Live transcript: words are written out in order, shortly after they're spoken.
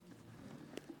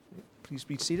Please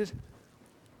be seated.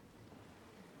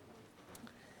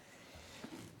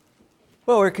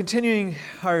 Well, we're continuing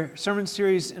our sermon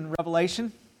series in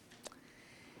Revelation,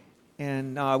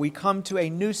 and we come to a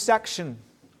new section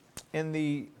in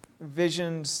the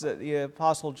visions that the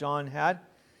Apostle John had.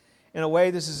 In a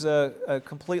way, this is a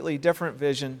completely different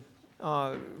vision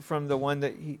from the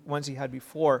ones he had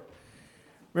before.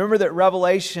 Remember that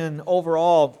Revelation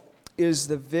overall is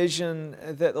the vision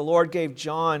that the Lord gave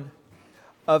John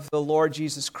of the Lord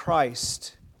Jesus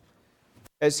Christ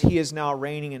as He is now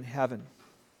reigning in heaven.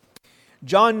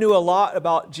 John knew a lot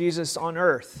about Jesus on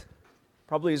earth,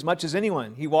 probably as much as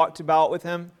anyone. He walked about with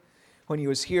Him when He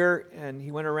was here, and He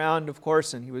went around, of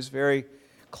course, and He was very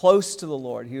close to the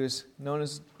Lord. He was known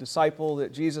as a disciple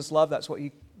that Jesus loved. That's what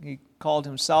he called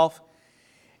Himself.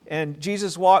 And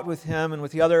Jesus walked with Him and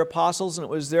with the other apostles, and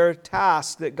it was their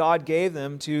task that God gave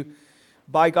them to,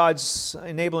 by God's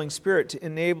enabling Spirit, to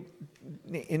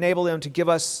enable them to give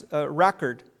us a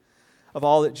record of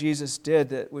all that Jesus did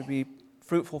that would be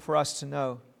fruitful for us to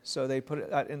know. So they put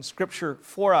that in Scripture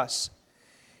for us,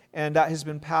 and that has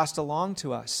been passed along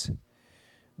to us.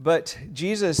 But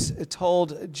Jesus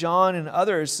told John and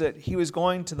others that He was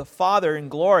going to the Father in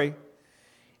glory,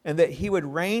 and that He would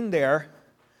reign there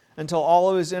until all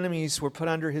of His enemies were put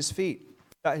under His feet.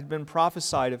 That had been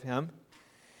prophesied of Him.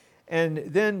 And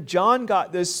then John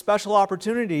got this special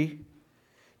opportunity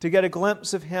to get a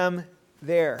glimpse of Him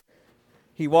there.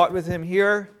 He walked with Him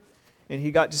here, and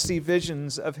he got to see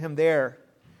visions of Him there,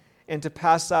 and to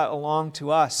pass that along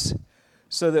to us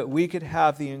so that we could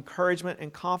have the encouragement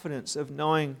and confidence of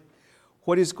knowing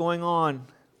what is going on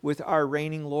with our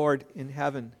reigning Lord in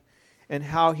heaven and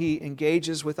how He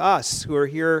engages with us who are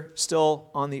here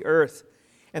still on the earth.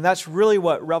 And that's really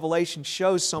what Revelation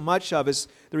shows so much of, is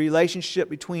the relationship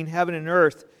between heaven and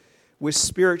earth with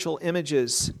spiritual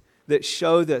images that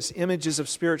show this. Images of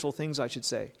spiritual things, I should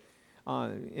say.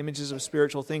 Images of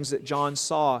spiritual things that John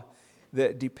saw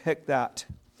that depict that.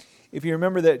 If you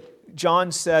remember that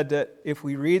John said that if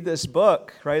we read this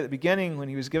book, right at the beginning when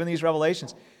he was given these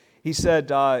revelations, he said,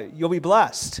 you'll be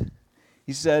blessed.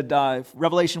 He said,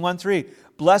 Revelation 1:3,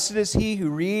 "Blessed is he who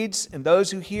reads and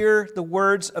those who hear the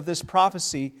words of this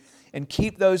prophecy and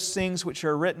keep those things which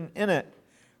are written in it,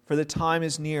 for the time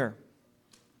is near."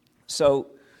 So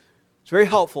it's very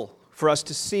helpful for us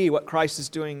to see what Christ is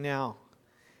doing now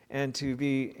and to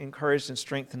be encouraged and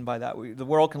strengthened by that. The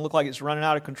world can look like it's running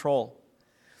out of control.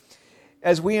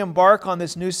 As we embark on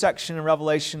this new section in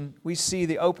Revelation, we see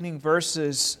the opening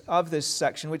verses of this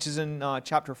section, which is in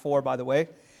chapter 4, by the way.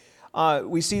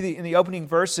 We see in the opening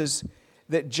verses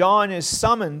that John is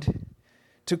summoned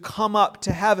to come up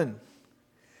to heaven.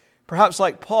 Perhaps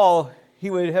like Paul, he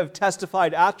would have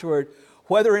testified afterward,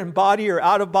 whether in body or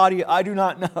out of body, I do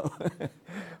not know.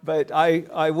 But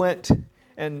I went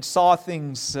and saw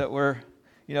things that were,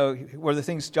 where the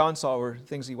things John saw were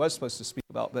things he was supposed to speak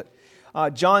about.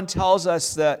 But John tells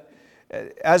us that,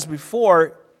 as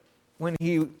before, when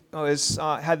he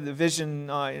had the vision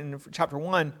in chapter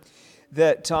 1,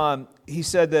 that he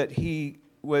said that he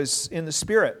was in the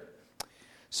Spirit.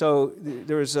 So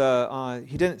there was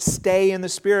he didn't stay in the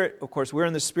Spirit. Of course, we're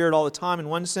in the Spirit all the time in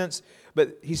one sense,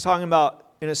 but he's talking about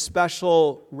in a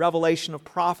special revelation of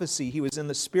prophecy, he was in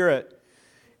the Spirit.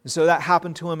 And so that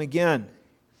happened to him again.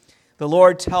 The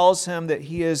Lord tells him that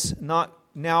He is not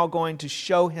now going to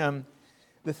show him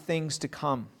the things to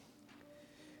come.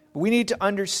 But we need to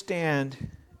understand,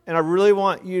 and I really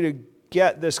want you to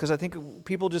get this, because I think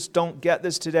people just don't get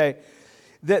this today,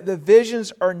 that the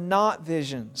visions are not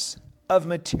visions of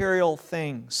material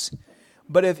things,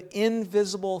 but of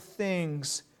invisible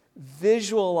things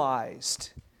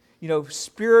visualized.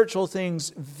 Spiritual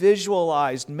things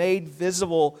visualized, made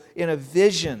visible in a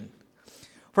vision.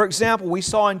 For example, we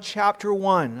saw in chapter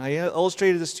 1, I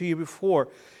illustrated this to you before,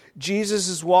 Jesus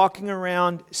is walking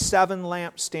around 7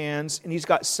 lampstands, and He's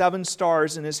got 7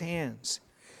 stars in His hands.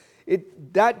 It's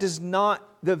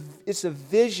a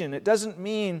vision. It doesn't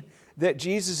mean that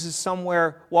Jesus is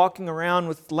somewhere walking around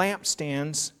with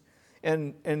lampstands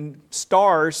and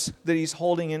stars that He's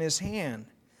holding in His hand.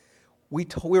 We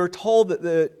were told that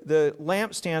the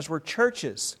lampstands were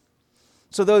churches.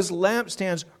 So those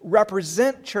lampstands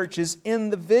represent churches in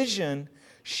the vision,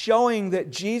 showing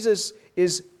that Jesus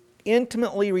is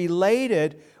intimately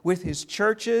related with His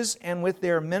churches and with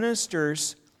their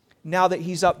ministers now that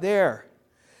He's up there.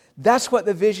 That's what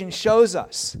the vision shows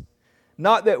us.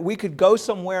 Not that we could go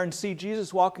somewhere and see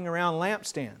Jesus walking around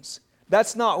lampstands.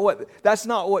 That's not what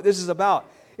this is about.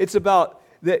 It's about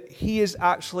that He is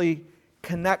actually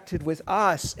connected with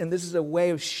us, and this is a way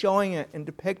of showing it and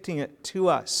depicting it to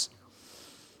us.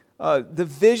 The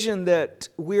vision that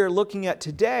we are looking at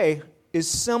today is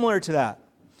similar to that.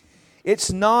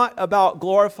 It's not about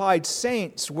glorified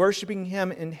saints worshiping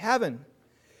Him in heaven,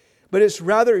 but it's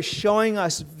rather showing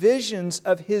us visions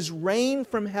of His reign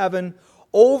from heaven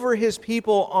over His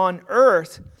people on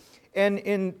earth, and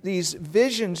in these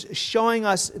visions showing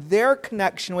us their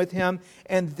connection with Him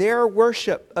and their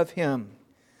worship of Him.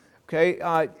 Okay,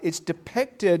 it's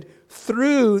depicted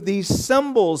through these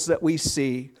symbols that we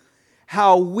see,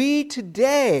 how we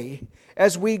today,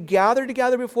 as we gather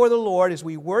together before the Lord, as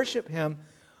we worship Him,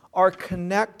 are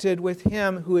connected with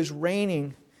Him who is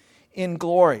reigning in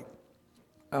glory.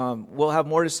 We'll have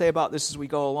more to say about this as we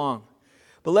go along.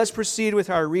 But let's proceed with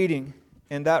our reading,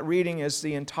 and that reading is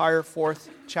the entire 4th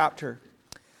chapter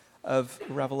of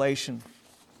Revelation.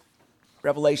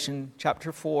 Revelation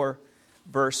chapter 4,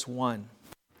 verse 1.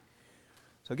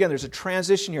 So again, there's a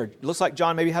transition here. It looks like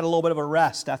John maybe had a little bit of a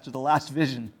rest after the last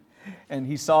vision, and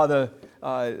he saw the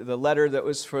letter that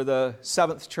was for the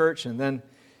 7th church, and then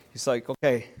he's like,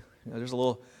 okay, there's a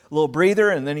little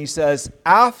breather, and then he says,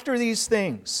 after these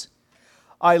things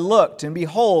I looked, and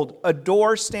behold, a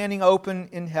door standing open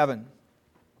in heaven.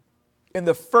 And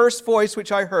the first voice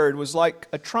which I heard was like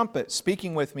a trumpet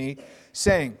speaking with me,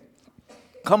 saying,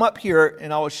 come up here,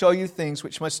 and I will show you things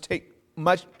which must take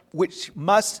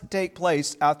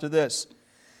place after this.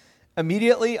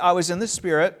 Immediately I was in the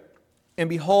Spirit, and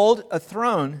behold, a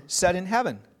throne set in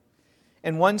heaven,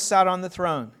 and one sat on the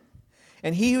throne.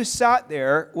 And he who sat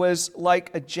there was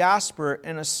like a jasper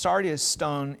and a sardius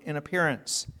stone in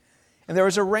appearance. And there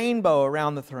was a rainbow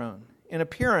around the throne, in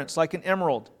appearance like an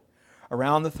emerald.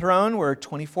 Around the throne were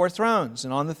 24 thrones,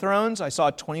 and on the thrones I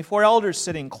saw 24 elders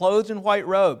sitting, clothed in white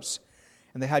robes,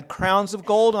 and they had crowns of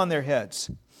gold on their heads.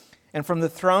 And from the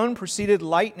throne proceeded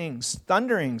lightnings,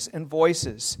 thunderings, and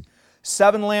voices.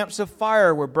 7 lamps of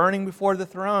fire were burning before the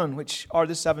throne, which are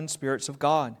the 7 spirits of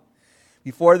God.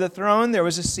 Before the throne there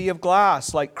was a sea of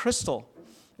glass like crystal,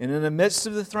 and in the midst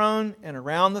of the throne and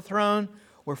around the throne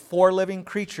were 4 living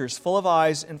creatures, full of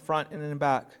eyes in front and in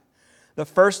back. The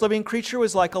first living creature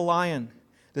was like a lion.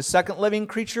 The second living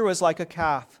creature was like a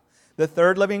calf. The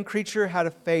third living creature had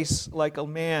a face like a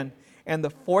man, and the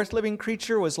fourth living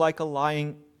creature was like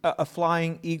a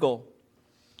flying eagle.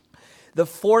 The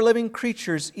 4 living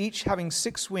creatures, each having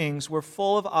 6 wings, were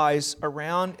full of eyes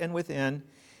around and within,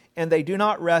 and they do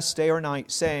not rest day or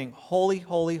night, saying, Holy,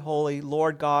 holy, holy,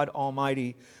 Lord God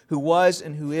Almighty, who was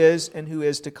and who is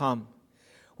to come.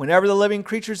 Whenever the living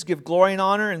creatures give glory and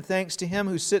honor and thanks to Him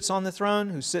who sits on the throne,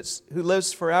 who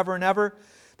lives forever and ever,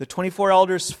 the 24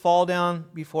 elders fall down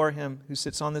before Him who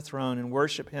sits on the throne and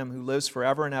worship Him who lives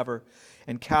forever and ever,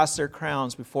 and cast their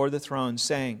crowns before the throne,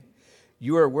 saying,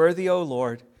 You are worthy, O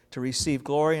Lord, to receive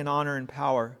glory and honor and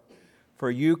power,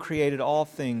 for You created all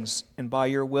things, and by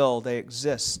Your will they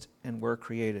exist and were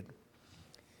created.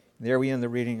 And there we end the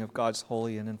reading of God's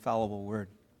holy and infallible word.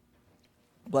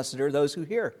 Blessed are those who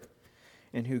hear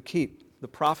and who keep the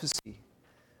prophecy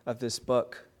of this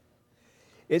book.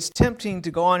 It's tempting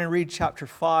to go on and read chapter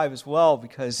 5 as well,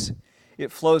 because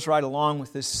it flows right along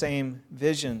with this same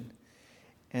vision.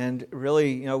 And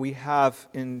really, we have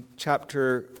in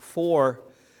chapter 4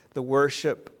 the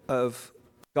worship of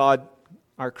God,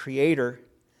 our Creator.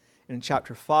 And in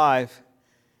chapter 5,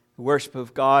 the worship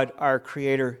of God, our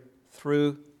Creator,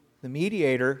 through the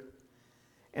mediator,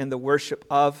 and the worship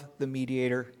of the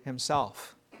mediator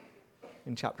Himself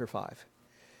in chapter 5.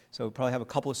 So we'll probably have a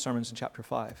couple of sermons in chapter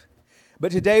 5.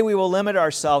 But today we will limit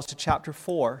ourselves to chapter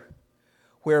 4,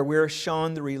 where we're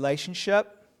shown the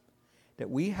relationship that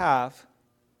we have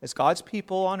as God's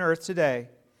people on earth today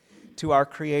to our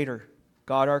Creator,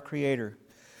 God our Creator.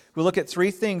 We'll look at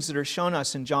 3 things that are shown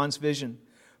us in John's vision.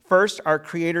 First, our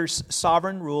Creator's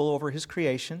sovereign rule over His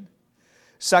creation.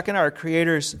 Second, our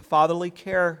Creator's fatherly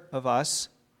care of us.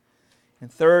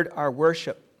 And third, our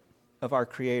worship of our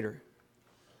Creator.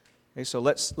 Okay, so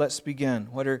let's begin.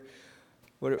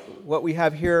 What we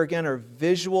have here again are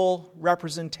visual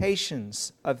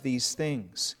representations of these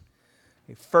things.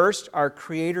 Okay, first, our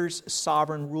Creator's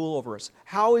sovereign rule over us.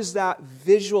 How is that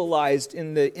visualized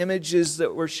in the images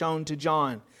that were shown to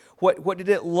John? What did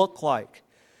it look like?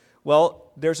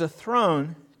 Well, there's a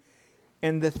throne,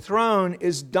 and the throne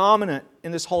is dominant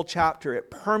in this whole chapter.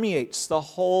 It permeates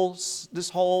this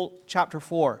whole chapter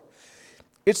 4.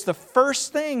 It's the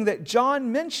first thing that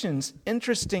John mentions,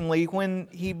 interestingly, when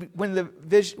he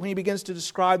begins to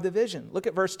describe the vision. Look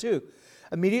at verse 2.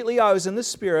 Immediately I was in the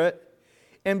Spirit,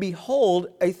 and behold,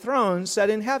 a throne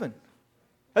set in heaven.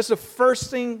 That's the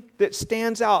first thing that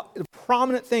stands out, the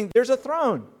prominent thing. There's a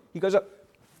throne. He goes up,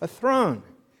 a throne.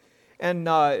 And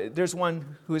there's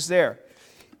one who is there.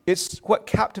 It's what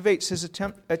captivates his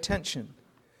attention.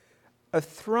 A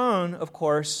throne, of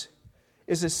course,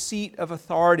 is a seat of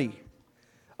authority,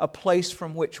 a place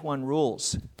from which one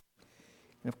rules.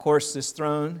 And of course, this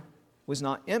throne was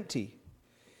not empty.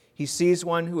 He sees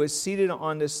one who is seated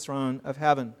on this throne of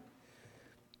heaven.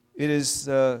 Is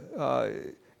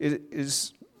it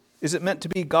meant to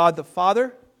be God the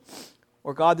Father,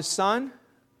 or God the Son,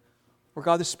 or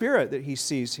God the Spirit that he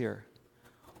sees here?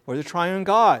 Or the triune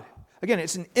God? Again,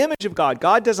 it's an image of God.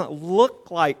 God doesn't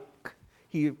look like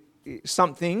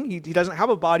something. He doesn't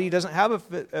have a body. He doesn't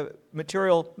have a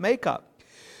material makeup.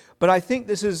 But I think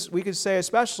this is, we could say,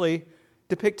 especially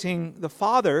depicting the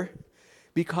Father,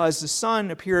 because the Son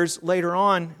appears later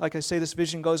on. Like I say, this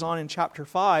vision goes on in chapter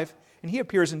 5, and he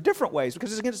appears in different ways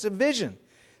because it's a vision.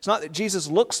 It's not that Jesus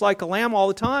looks like a lamb all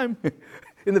the time.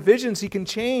 In the visions, he can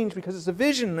change because it's a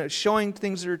vision that's showing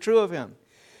things that are true of him.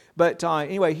 But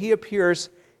anyway, he appears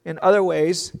in other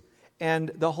ways,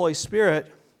 and the Holy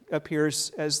Spirit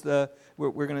appears as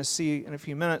we're going to see in a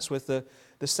few minutes with the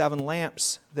 7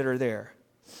 lamps that are there.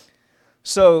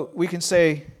 So we can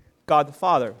say God the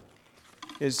Father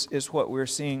is what we're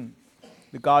seeing,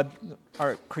 the God,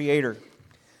 our Creator.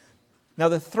 Now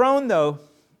the throne, though,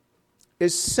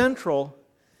 is central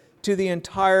to the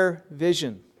entire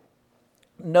vision.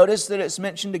 Notice that it's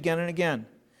mentioned again and again.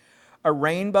 A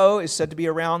rainbow is said to be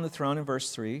around the throne in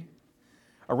verse 3.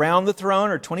 Around the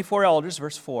throne are 24 elders,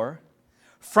 verse 4.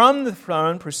 From the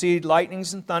throne proceed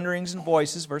lightnings and thunderings and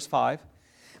voices, verse 5.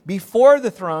 Before the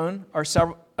throne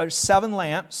are 7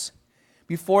 lamps.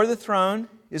 Before the throne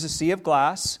is a sea of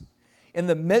glass. In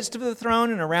the midst of the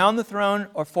throne and around the throne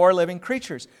are 4 living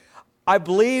creatures. I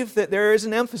believe that there is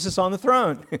an emphasis on the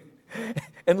throne.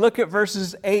 And look at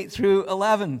verses 8 through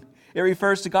 11. It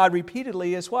refers to God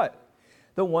repeatedly as what?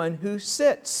 The one who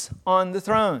sits on the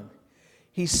throne.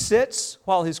 He sits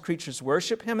while his creatures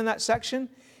worship him in that section,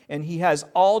 and he has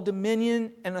all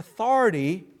dominion and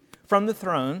authority from the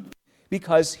throne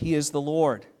because he is the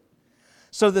Lord.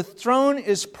 So the throne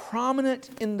is prominent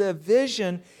in the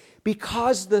vision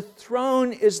because the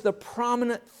throne is the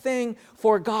prominent thing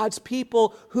for God's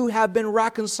people who have been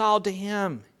reconciled to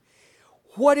him.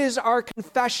 What is our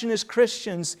confession as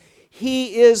Christians?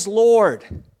 He is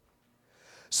Lord.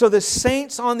 So the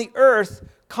saints on the earth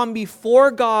come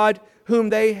before God whom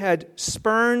they had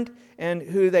spurned and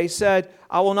who they said,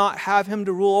 I will not have him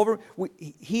to rule over.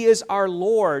 He is our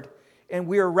Lord, and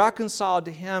we are reconciled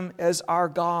to him as our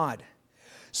God.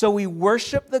 So we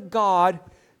worship the God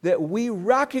that we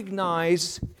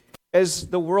recognize, as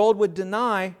the world would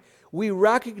deny, we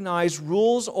recognize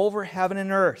rules over heaven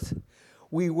and earth.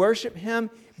 We worship him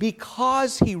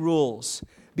because he rules,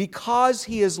 because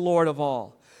he is Lord of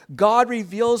all. God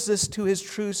reveals this to his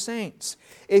true saints.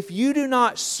 If you do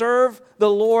not serve the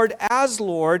Lord as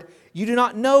Lord, you do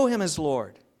not know him as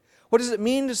Lord. What does it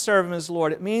mean to serve him as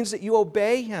Lord? It means that you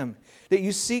obey him, that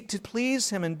you seek to please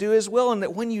him and do his will, and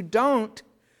that when you don't,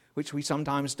 which we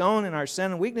sometimes don't in our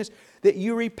sin and weakness, that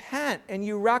you repent and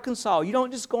you reconcile. You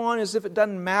don't just go on as if it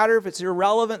doesn't matter, if it's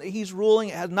irrelevant that he's ruling.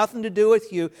 It has nothing to do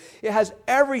with you. It has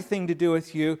everything to do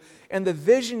with you. And the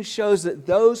vision shows that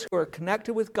those who are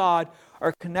connected with God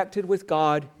are connected with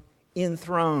God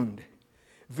enthroned.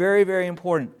 Very, very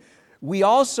important. We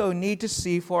also need to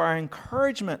see for our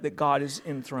encouragement that God is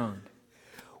enthroned.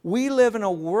 We live in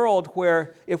a world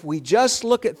where if we just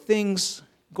look at things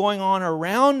going on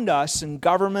around us in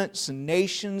governments and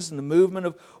nations and the movement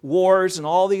of wars and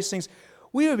all these things,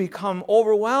 we would become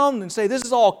overwhelmed and say, this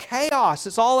is all chaos.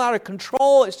 It's all out of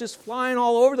control. It's just flying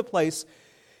all over the place.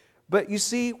 But you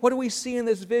see, what do we see in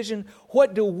this vision?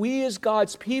 What do we as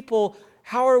God's people,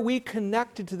 how are we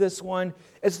connected to this one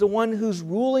as the one who's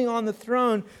ruling on the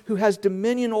throne, who has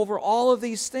dominion over all of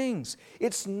these things?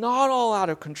 It's not all out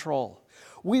of control.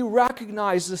 We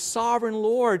recognize the sovereign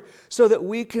Lord so that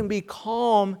we can be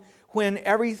calm when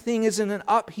everything is in an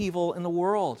upheaval in the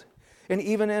world and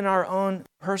even in our own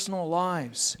personal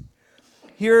lives.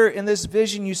 Here in this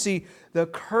vision, you see the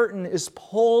curtain is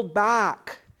pulled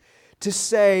back to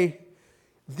say,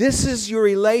 this is your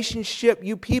relationship,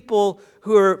 you people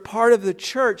who are part of the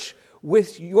church,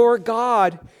 with your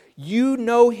God. You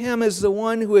know him as the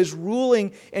one who is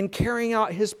ruling and carrying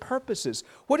out his purposes.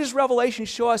 What does Revelation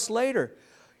show us later?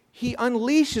 He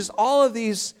unleashes all of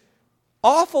these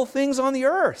awful things on the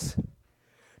earth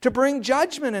to bring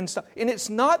judgment and stuff. And it's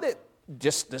not that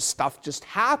just this stuff just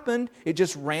happened. It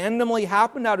just randomly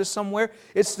happened out of somewhere.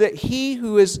 It's that he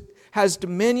who has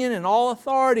dominion and all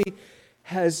authority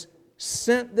has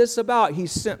sent this about.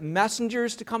 He's sent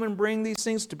messengers to come and bring these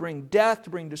things, to bring death, to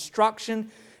bring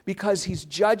destruction, because he's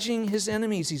judging his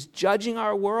enemies. He's judging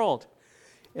our world.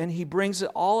 And he brings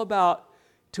it all about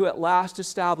to at last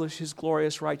establish his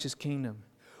glorious righteous kingdom.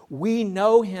 We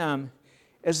know him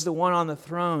as the one on the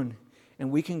throne,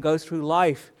 and we can go through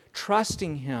life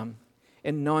trusting Him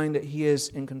and knowing that He is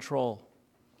in control.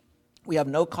 We have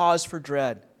no cause for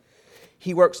dread.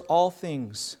 He works all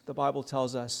things, the Bible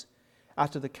tells us,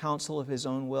 after the counsel of His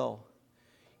own will.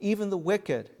 Even the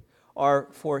wicked are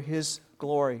for His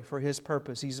glory, for His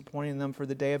purpose. He's appointing them for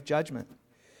the day of judgment.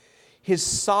 His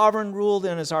sovereign rule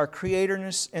then as our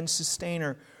Creator and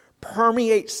Sustainer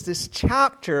permeates this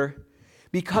chapter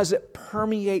because it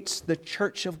permeates the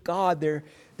church of God,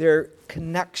 their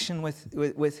connection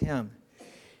with Him.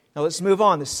 Now let's move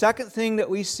on. The second thing that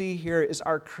we see here is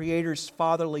our Creator's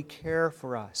fatherly care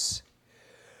for us.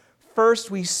 First,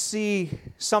 we see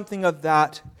something of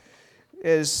that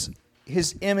as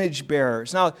His image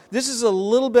bearers. Now, this is a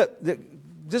little bit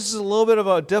of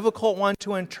a difficult one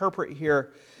to interpret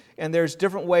here, and there's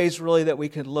different ways really that we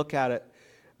could look at it.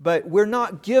 But we're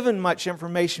not given much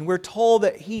information. We're told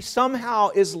that He somehow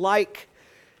is like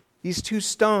these two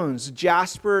stones,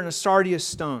 jasper and a sardius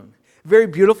stone. Very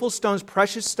beautiful stones,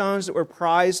 precious stones that were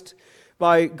prized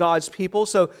by God's people.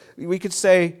 So we could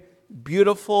say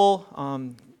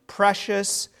beautiful,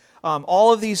 precious,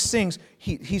 all of these things.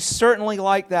 He's certainly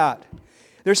like that.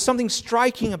 There's something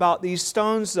striking about these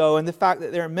stones, though, and the fact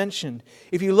that they're mentioned.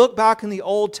 If you look back in the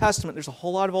Old Testament, there's a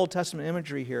whole lot of Old Testament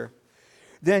imagery here,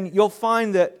 then you'll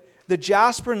find that the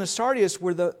jasper and the sardius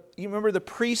were you remember the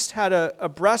priest had a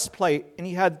breastplate, and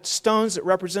he had stones that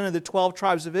represented the 12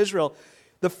 tribes of Israel,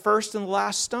 the first and the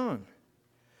last stone.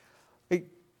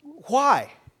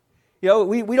 Why?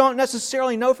 We don't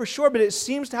necessarily know for sure, but it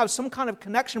seems to have some kind of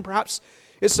connection. Perhaps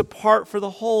it's a part for the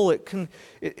whole.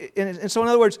 And so in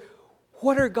other words,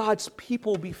 what are God's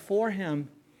people before Him?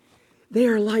 They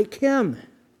are like Him.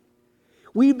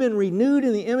 We've been renewed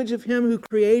in the image of Him who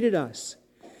created us.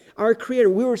 Our Creator.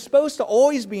 We were supposed to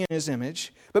always be in His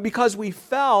image, but because we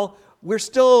fell, we're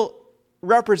still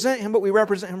represent Him, but we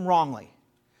represent Him wrongly.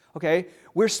 Okay?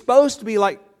 We're supposed to be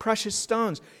like precious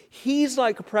stones. He's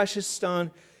like a precious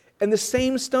stone, and the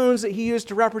same stones that He used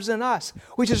to represent us,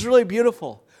 which is really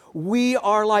beautiful. We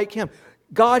are like Him.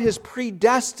 God has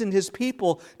predestined His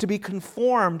people to be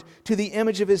conformed to the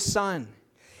image of His Son.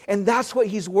 And that's what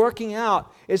He's working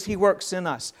out as He works in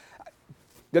us.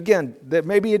 Again, there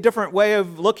may be a different way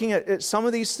of looking at some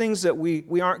of these things that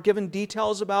we aren't given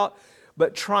details about,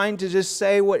 but trying to just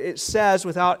say what it says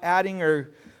without adding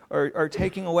or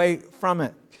taking away from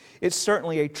it. It's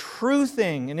certainly a true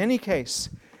thing, in any case,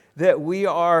 that we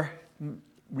are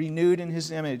renewed in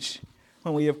His image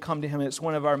when we have come to Him. It's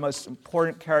one of our most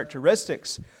important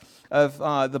characteristics of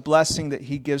the blessing that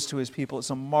He gives to His people.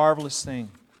 It's a marvelous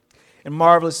thing. And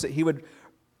marvelous that He would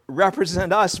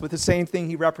represent us with the same thing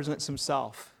He represents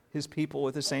Himself. His people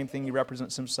with the same thing He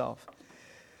represents Himself.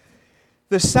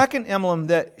 The second emblem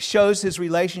that shows His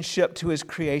relationship to His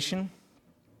creation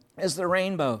is the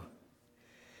rainbow.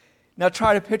 Now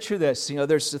try to picture this.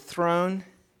 There's the throne,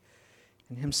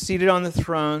 and Him seated on the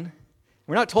throne.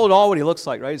 We're not told all what He looks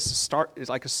like, right? It's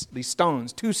like these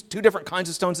stones, two different kinds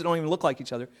of stones that don't even look like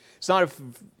each other.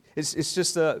 It's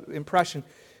just an impression.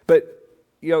 But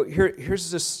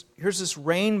here's this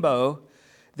rainbow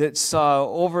that's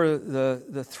over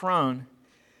the throne.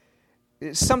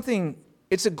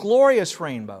 It's a glorious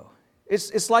rainbow.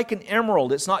 It's like an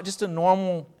emerald. It's not just a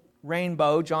normal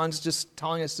rainbow. John's just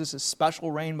telling us this is a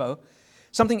special rainbow.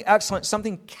 Something excellent,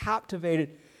 something captivating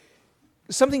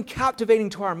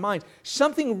to our minds,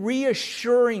 something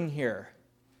reassuring here.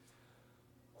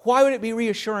 Why would it be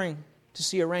reassuring to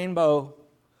see a rainbow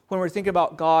when we're thinking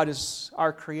about God as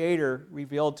our Creator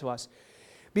revealed to us?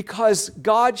 Because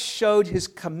God showed His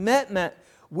commitment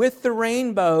with the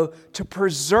rainbow to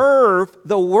preserve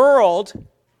the world,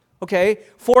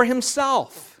 for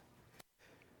Himself.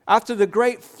 After the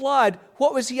great flood,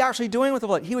 what was He actually doing with the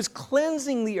flood? He was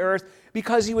cleansing the earth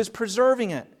because He was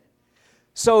preserving it.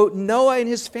 So Noah and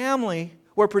his family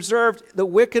were preserved. The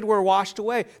wicked were washed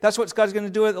away. That's what God's going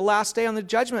to do at the last day on the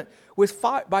judgment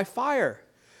by fire.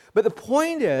 But the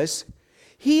point is,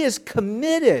 He is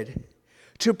committed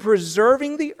to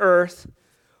preserving the earth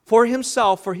for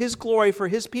Himself, for His glory, for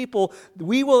His people.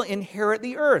 We will inherit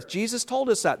the earth. Jesus told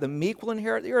us that. The meek will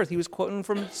inherit the earth. He was quoting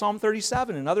from Psalm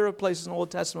 37 and other places in the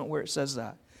Old Testament where it says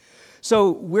that.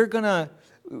 So we're going to...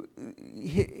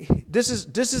 This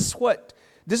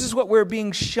is what we're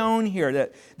being shown here,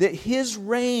 that His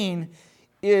reign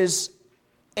is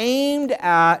aimed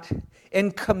at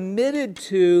and committed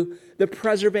to the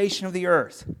preservation of the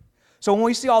earth. So when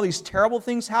we see all these terrible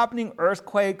things happening,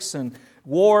 earthquakes and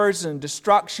wars and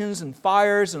destructions and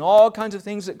fires and all kinds of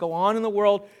things that go on in the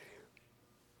world,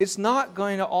 it's not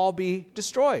going to all be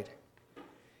destroyed.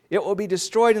 It will be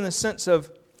destroyed in the sense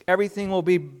of everything will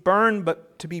be burned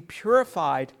but to be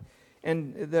purified,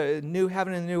 and the new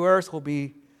heaven and the new earth will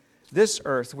be this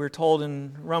earth. We're told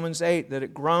in Romans 8 that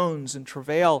it groans and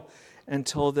travail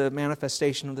until the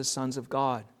manifestation of the sons of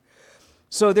God.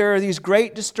 So there are these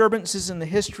great disturbances in the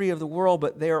history of the world,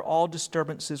 but they are all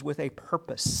disturbances with a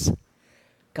purpose.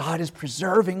 God is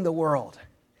preserving the world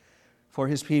for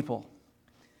His people.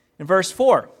 In verse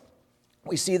 4,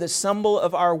 we see the symbol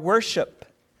of our worship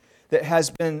that has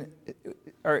been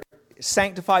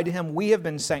sanctified to Him. We have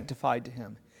been sanctified to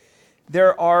Him.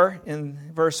 There are,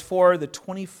 in verse 4, the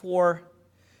 24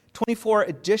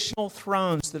 additional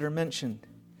thrones that are mentioned.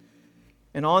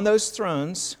 And on those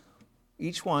thrones,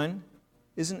 each one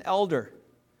is an elder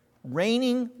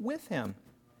reigning with Him.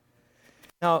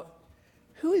 Now,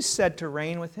 who is said to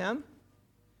reign with Him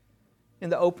in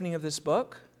the opening of this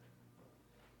book?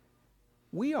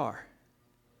 We are,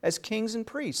 as kings and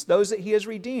priests, those that He has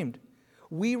redeemed.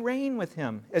 We reign with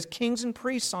Him as kings and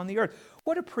priests on the earth.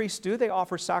 What do priests do? They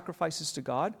offer sacrifices to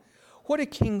God. What do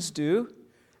kings do?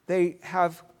 They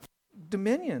have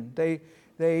dominion.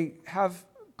 They have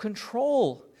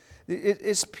control.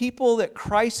 It's people that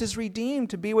Christ has redeemed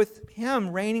to be with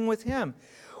Him, reigning with Him.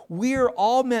 We are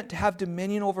all meant to have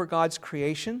dominion over God's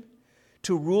creation,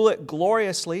 to rule it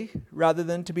gloriously rather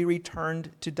than to be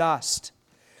returned to dust.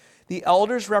 The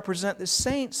elders represent the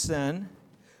saints then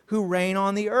who reign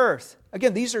on the earth.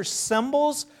 Again, these are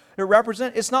symbols that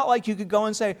represent. It's not like you could go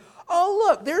and say, "Oh,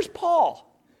 look, there's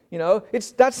Paul." You know,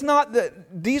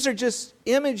 these are just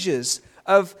images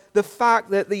of the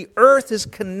fact that the earth is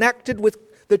connected with,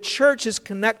 the church is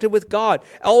connected with God.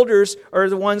 Elders are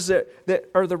the ones that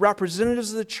are the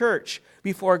representatives of the church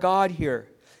before God here.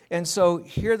 And so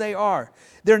here they are.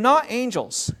 They're not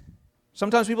angels.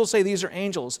 Sometimes people say these are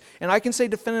angels. And I can say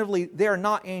definitively, they are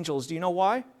not angels. Do you know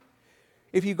why?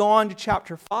 If you go on to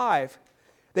chapter 5,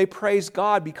 they praise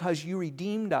God because you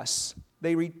redeemed us.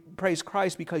 They praise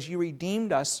Christ because you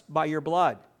redeemed us by your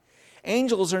blood.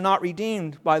 Angels are not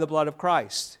redeemed by the blood of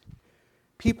Christ.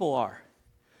 People are.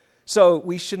 So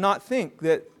we should not think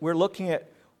that we're looking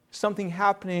at something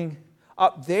happening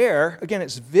up there. Again,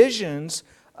 it's visions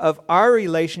of our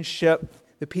relationship,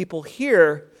 the people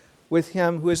here, with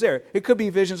Him who is there. It could be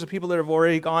visions of people that have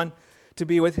already gone to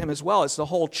be with Him as well. It's the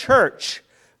whole church.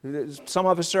 Some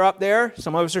of us are up there,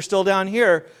 some of us are still down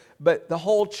here, but the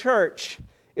whole church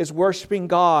is worshiping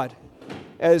God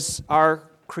as our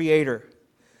Creator.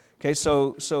 Okay,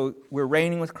 so we're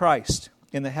reigning with Christ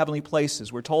in the heavenly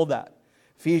places. We're told that.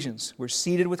 Ephesians, we're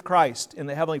seated with Christ in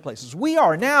the heavenly places. We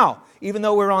are now, even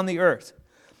though we're on the earth.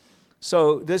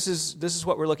 So this is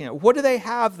what we're looking at. What do they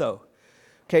have, though?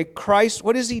 Okay, Christ,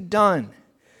 what has He done?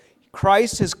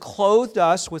 Christ has clothed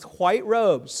us with white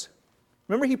robes.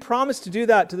 Remember, He promised to do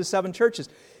that to the 7 churches.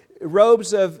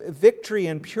 Robes of victory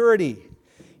and purity.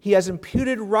 He has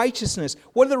imputed righteousness.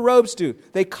 What do the robes do?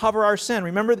 They cover our sin.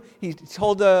 Remember, He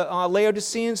told the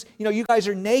Laodiceans, you guys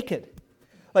are naked.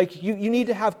 Like, you need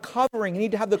to have covering. You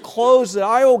need to have the clothes that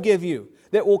I will give you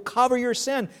that will cover your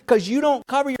sin, because you don't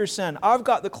cover your sin. I've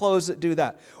got the clothes that do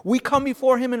that. We come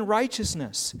before Him in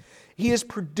righteousness. He is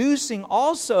producing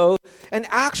also an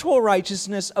actual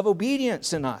righteousness of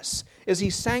obedience in us as He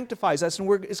sanctifies us,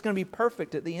 and it's going to be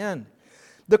perfect at the end.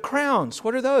 The crowns,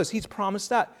 what are those? He's promised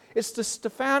that. It's the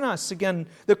Stephanos, again,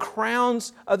 the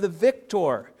crowns of the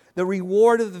victor, the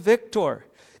reward of the victor.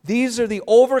 These are the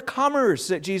overcomers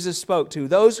that Jesus spoke to,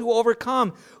 those who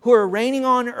overcome, who are reigning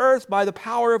on earth by the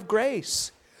power of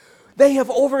grace. They have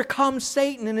overcome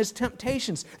Satan and his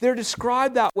temptations. They're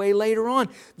described that way later on.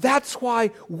 That's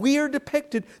why we are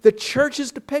depicted, the church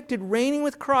is depicted reigning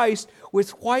with Christ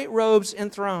with white robes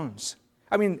and thrones.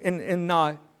 I mean,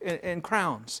 in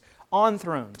crowns, on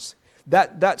thrones.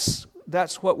 That's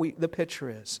what the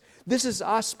picture is. This is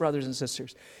us, brothers and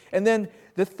sisters. And then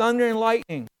the thunder and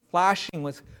lightning flashing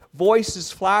with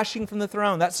voices flashing from the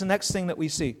throne. That's the next thing that we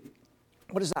see.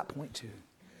 What does that point to?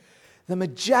 The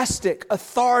majestic,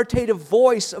 authoritative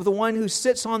voice of the one who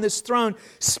sits on this throne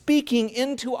speaking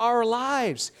into our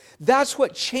lives. That's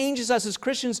what changes us as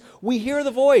Christians. We hear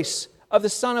the voice of the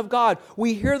Son of God.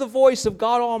 We hear the voice of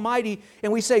God Almighty,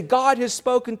 and we say, God has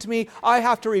spoken to me. I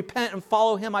have to repent and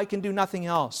follow Him. I can do nothing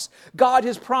else. God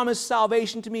has promised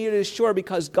salvation to me. It is sure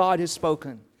because God has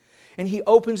spoken. And He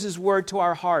opens His word to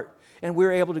our heart, and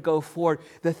we're able to go forward.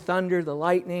 The thunder, the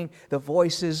lightning, the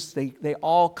voices, they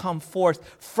all come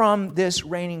forth from this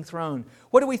reigning throne.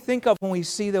 What do we think of when we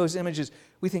see those images?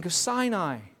 We think of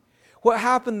Sinai. What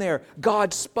happened there?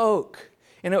 God spoke,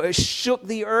 and it shook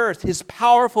the earth. His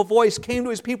powerful voice came to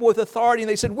His people with authority, and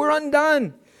they said, we're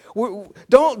undone.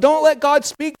 Don't let God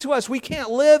speak to us. We can't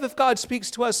live if God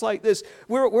speaks to us like this.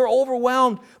 We're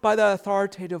overwhelmed by the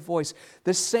authoritative voice.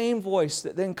 The same voice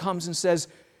that then comes and says,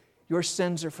 your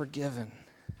sins are forgiven.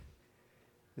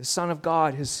 The Son of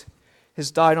God has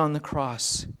died on the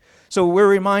cross. So we're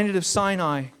reminded of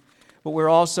Sinai, but we're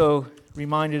also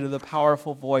reminded of the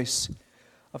powerful voice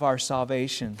of our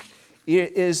salvation.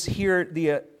 It is here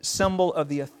the symbol of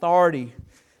the authority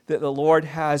that the Lord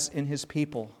has in His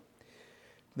people.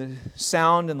 The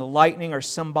sound and the lightning are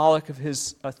symbolic of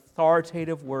His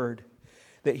authoritative word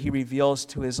that He reveals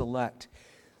to His elect.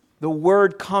 The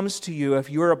word comes to you, if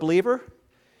you're a believer,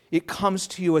 it comes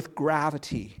to you with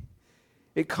gravity.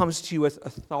 It comes to you with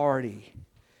authority.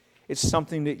 It's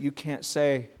something that you can't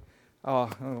say, oh,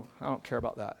 I don't care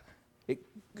about that. It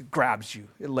grabs you.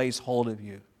 It lays hold of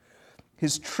you.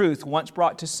 His truth, once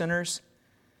brought to sinners,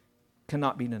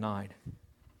 cannot be denied.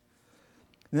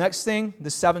 The next thing, the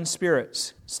seven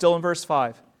spirits, still in verse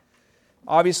 5.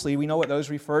 Obviously, we know what those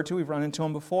refer to. We've run into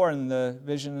them before in the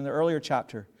vision in the earlier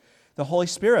chapter. The Holy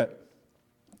Spirit.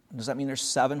 Does that mean there's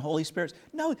 7 Holy Spirits?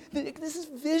 No, this is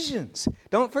visions.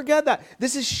 Don't forget that.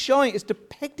 This is showing, it's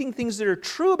depicting things that are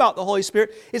true about the Holy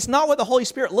Spirit. It's not what the Holy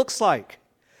Spirit looks like.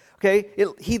 Okay?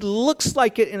 He looks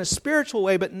like it in a spiritual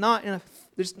way, but not in a...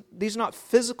 These are not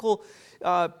physical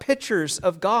pictures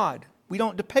of God. We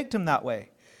don't depict Him that way.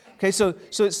 Okay, so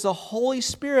it's the Holy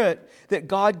Spirit that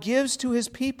God gives to His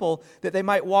people that they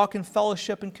might walk in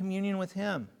fellowship and communion with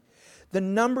Him. The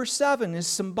number 7 is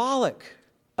symbolic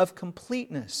of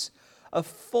completeness, of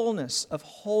fullness, of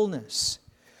wholeness.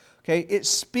 Okay, it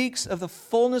speaks of the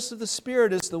fullness of the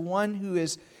Spirit as the one who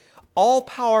is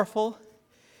all-powerful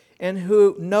and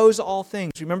who knows all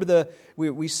things. Remember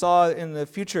we saw in the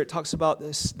future, it talks about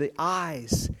this, the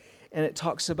eyes, and it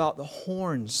talks about the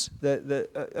horns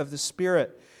of the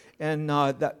Spirit. And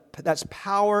that's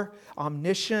power,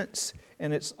 omniscience,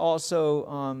 and it's also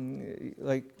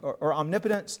or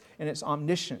omnipotence, and it's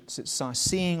omniscience. It's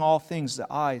seeing all things, the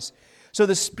eyes. So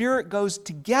the Spirit goes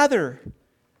together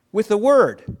with the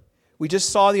Word. We just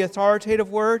saw the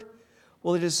authoritative Word.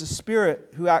 Well, it is the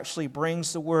Spirit who actually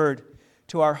brings the Word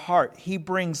to our heart. He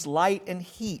brings light and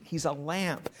heat. He's a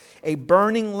lamp, a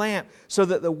burning lamp, so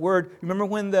that the Word... Remember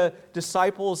when the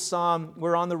disciples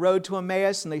were on the road to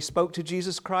Emmaus and they spoke to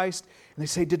Jesus Christ? And they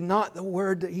say, did not the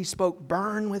Word that He spoke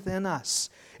burn within us?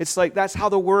 It's like that's how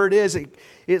the Word is.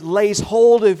 It lays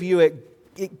hold of you.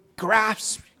 It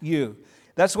grasps you.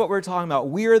 That's what we're talking about.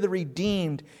 We are the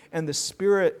redeemed and the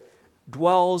Spirit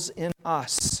dwells in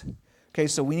us. Okay,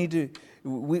 so we need to...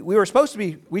 We were supposed to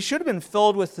be... We should have been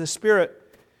filled with the Spirit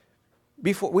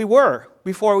before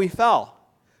we fell.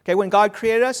 Okay, when God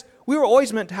created us, we were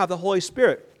always meant to have the Holy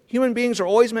Spirit. Human beings are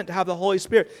always meant to have the Holy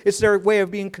Spirit. It's their way of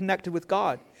being connected with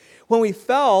God. When we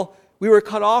fell, we were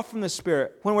cut off from the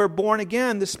Spirit. When we're born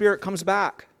again, the Spirit comes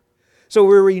back. So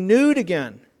we're renewed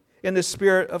again in the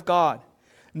Spirit of God.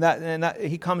 And that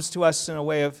He comes to us in a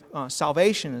way of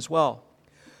salvation as well.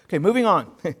 Okay, moving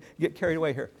on. Get carried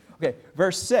away here. Okay,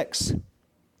 verse 6.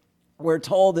 We're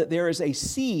told that there is a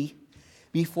sea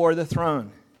before the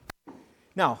throne.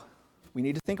 Now, we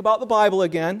need to think about the Bible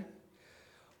again.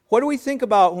 What do we think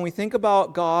about when we think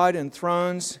about God and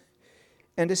thrones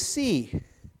and a sea?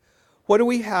 What do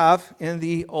we have in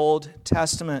the Old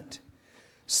Testament?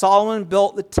 Solomon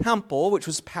built the temple, which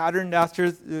was patterned after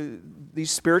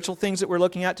these spiritual things that we're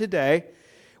looking at today.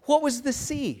 What was the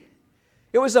sea?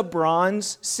 It was a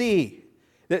bronze sea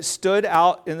that stood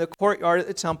out in the courtyard at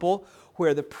the temple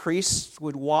where the priests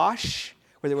would wash,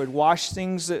 where they would wash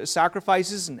things,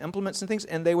 sacrifices and implements and things,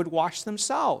 and they would wash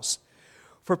themselves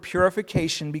for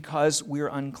purification because we're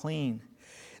unclean.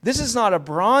 This is not a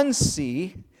bronze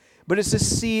sea, but it's a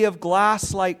sea of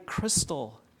glass like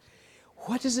crystal.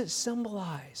 What does it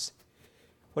symbolize?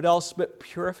 What else but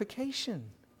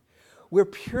purification? We're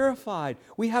purified.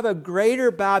 We have a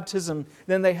greater baptism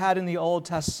than they had in the Old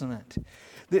Testament.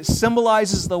 That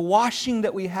symbolizes the washing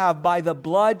that we have by the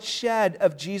blood shed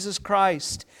of Jesus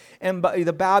Christ and by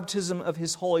the baptism of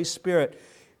His Holy Spirit.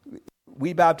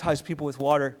 We baptize people with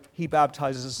water. He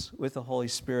baptizes with the Holy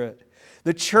Spirit.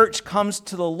 The church comes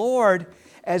to the Lord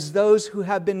as those who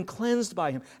have been cleansed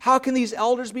by Him. How can these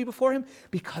elders be before Him?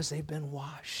 Because they've been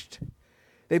washed.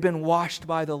 They've been washed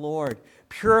by the Lord,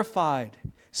 purified,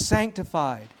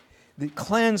 sanctified,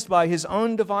 cleansed by His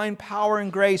own divine power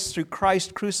and grace through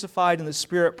Christ crucified and the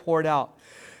Spirit poured out.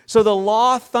 So the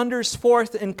law thunders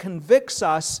forth and convicts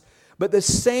us, but the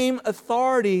same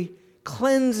authority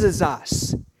cleanses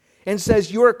us and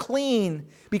says, you are clean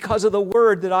because of the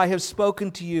word that I have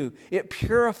spoken to you. It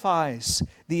purifies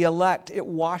the elect. It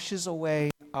washes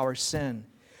away our sin.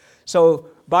 So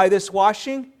by this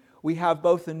washing, We have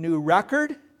both a new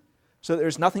record, so that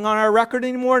there's nothing on our record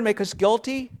anymore to make us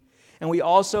guilty, and we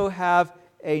also have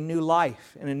a new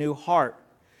life and a new heart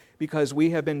because we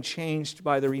have been changed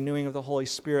by the renewing of the Holy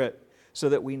Spirit so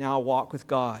that we now walk with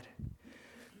God.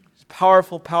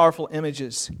 Powerful, powerful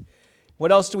images.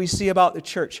 What else do we see about the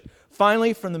church?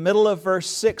 Finally, from the middle of verse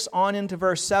 6 on into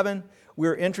verse 7,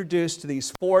 we're introduced to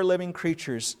these 4 living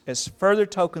creatures as further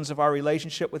tokens of our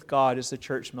relationship with God as the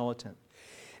church militant.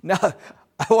 Now,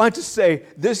 I want to say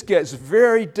this gets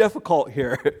very difficult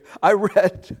here. I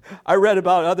read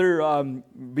about other,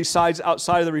 besides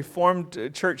outside of the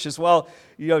Reformed church as well,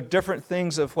 different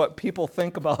things of what people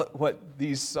think about what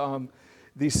these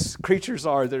creatures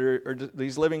are that are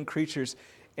these living creatures.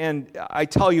 And I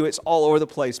tell you, it's all over the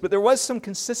place. But there was some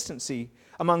consistency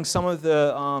among some of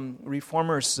the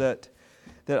reformers that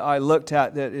I looked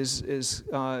at that is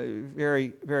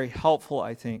very, very helpful,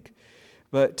 I think.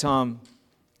 But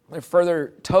they're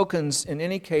further tokens, in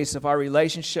any case, of our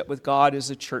relationship with God as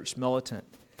a church militant.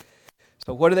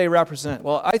 So what do they represent?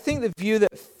 Well, I think the view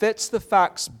that fits the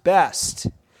facts best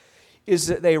is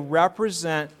that they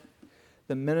represent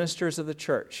the ministers of the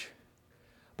church.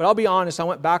 But I'll be honest, I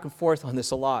went back and forth on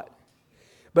this a lot.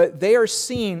 But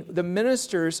the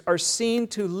ministers are seen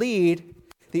to lead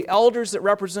the elders that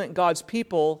represent God's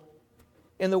people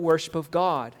in the worship of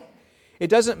God. It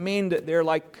doesn't mean that they're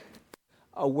like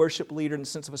a worship leader in the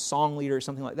sense of a song leader or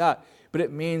something like that, but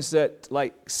it means that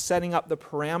like setting up the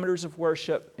parameters of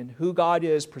worship and who God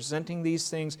is, presenting these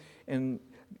things and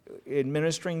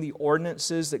administering the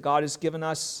ordinances that God has given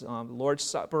us, the Lord's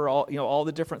Supper, all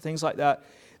the different things like that.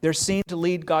 They're seen to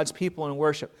lead God's people in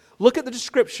worship. Look at the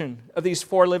description of these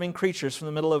 4 living creatures from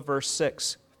the middle of verse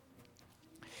 6.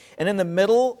 And in the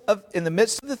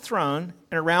midst of the throne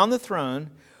and around the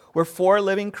throne were 4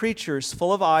 living creatures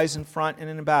full of eyes in front and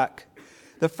in back.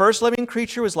 The first living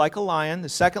creature was like a lion, the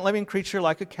second living creature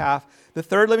like a calf, the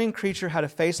third living creature had a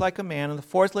face like a man, and the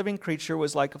fourth living creature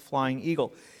was like a flying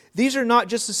eagle. These are not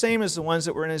just the same as the ones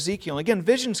that were in Ezekiel. And again,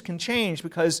 visions can change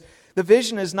because the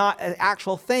vision is not an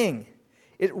actual thing.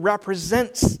 It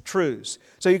represents truths.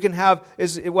 So you can have,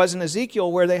 as it was in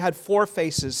Ezekiel, where they had 4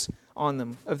 faces on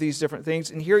them of these different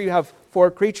things. And here you have 4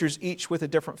 creatures, each with a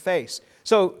different face.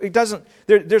 So it doesn't,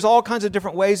 there's all kinds of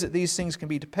different ways that these things can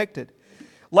be depicted.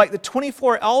 Like the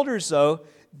 24 elders, though,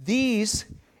 these,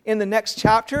 in the next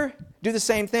chapter, do the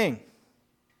same thing.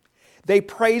 They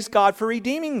praise God for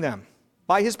redeeming them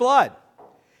by His blood.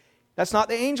 That's not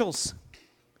the angels.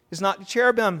 It's not the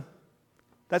cherubim.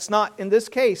 That's not, in this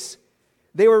case,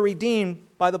 they were redeemed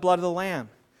by the blood of the Lamb.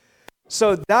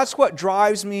 So that's what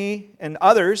drives me and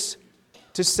others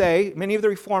to say, many of the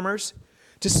reformers,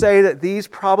 to say that these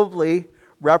probably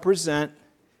represent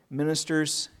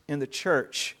ministers in the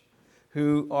church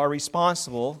who are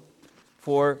responsible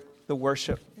for the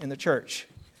worship in the church.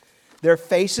 Their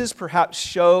faces perhaps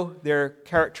show their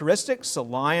characteristics. A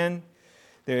lion,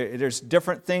 there's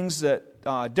different things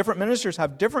that different ministers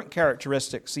have different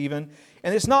characteristics even.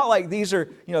 And it's not like these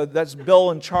are, that's Bill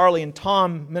and Charlie and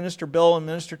Tom, Minister Bill and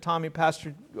Minister Tommy,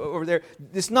 Pastor over there.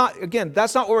 It's not, again,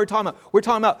 that's not what we're talking about. We're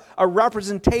talking about a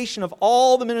representation of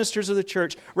all the ministers of the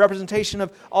church, representation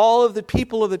of all of the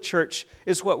people of the church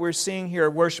is what we're seeing here,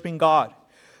 worshiping God.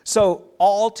 So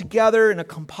all together in a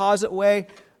composite way,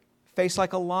 face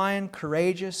like a lion,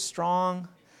 courageous, strong.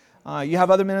 You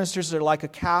have other ministers that are like a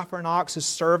calf or an ox, a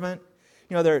servant.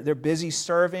 They're busy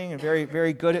serving and very,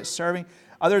 very good at serving.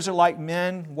 Others are like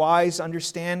men, wise,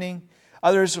 understanding.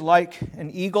 Others are like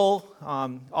an eagle,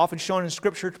 often shown in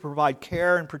Scripture to provide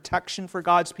care and protection for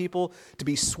God's people, to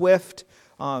be swift.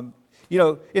 In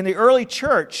the early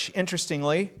church,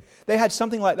 interestingly, they had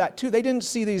something like that too. They didn't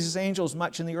see these as angels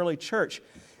much in the early church.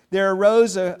 There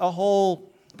arose a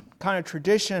whole kind of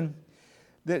tradition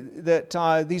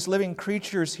that these living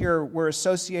creatures here were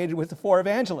associated with the 4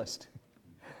 evangelists.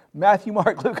 Matthew,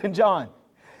 Mark, Luke, and John.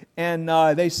 And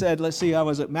they said, let's see, how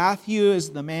was it? Matthew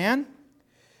is the man.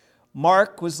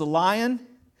 Mark was the lion.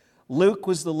 Luke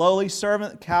was the lowly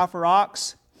servant, calf or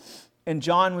ox. And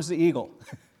John was the eagle.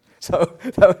 So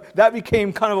that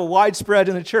became kind of a widespread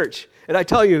in the church. And I've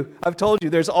told you,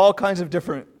 there's all kinds of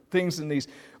different things in these.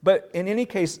 But in any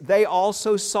case, they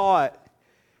also saw it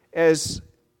as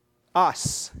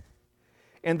us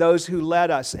and those who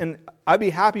led us. And I'd be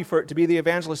happy for it to be the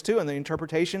evangelist too, and the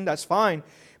interpretation, that's fine.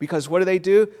 Because what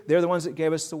do? They're the ones that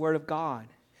gave us the Word of God,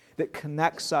 that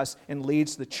connects us and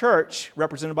leads the church,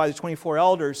 represented by the 24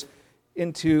 elders,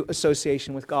 into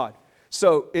association with God.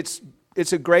 So it's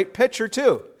a great picture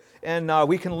too. And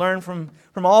we can learn from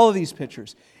all of these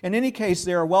pictures. In any case,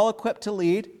 they are well equipped to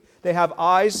lead. They have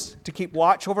eyes to keep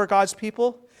watch over God's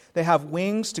people. They have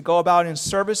wings to go about in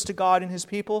service to God and His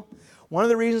people. One of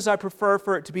the reasons I prefer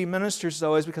for it to be ministers,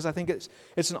 though, is because I think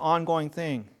it's an ongoing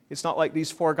thing. It's not like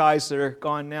these 4 guys that are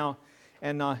gone now.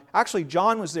 And actually,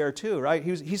 John was there too, right?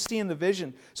 He's seeing the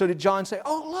vision. So did John say,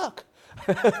 "Oh, look,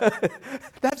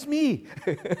 that's me"?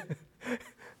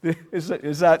 Is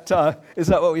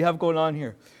that what we have going on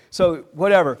here? So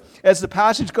whatever. As the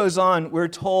passage goes on, we're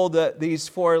told that these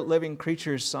 4 living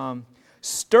creatures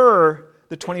stir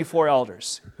the 24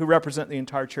 elders who represent the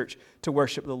entire church to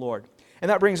worship the Lord. And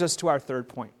that brings us to our third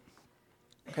point.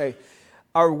 Okay,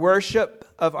 our worship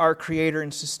of our Creator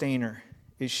and Sustainer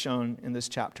is shown in this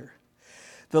chapter.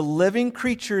 The living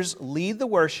creatures lead the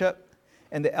worship,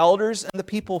 and the elders and the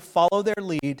people follow their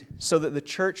lead so that the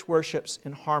church worships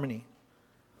in harmony.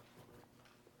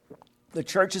 The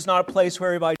church is not a place where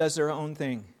everybody does their own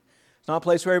thing. It's not a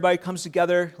place where everybody comes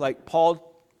together like Paul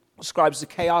describes the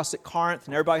chaos at Corinth,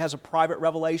 and everybody has a private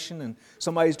revelation, and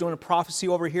somebody's doing a prophecy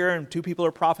over here, and 2 people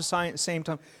are prophesying at the same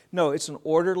time. No, it's an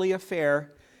orderly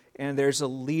affair, and there's a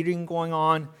leading going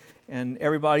on, and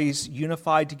everybody's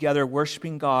unified together,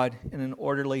 worshiping God in an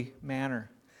orderly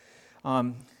manner.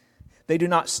 They do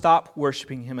not stop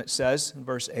worshiping Him, it says in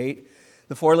verse 8.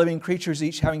 The 4 living creatures,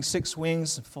 each having 6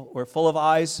 wings, were full of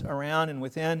eyes around and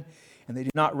within, and they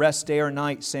do not rest day or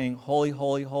night, saying, "Holy,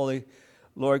 holy, holy,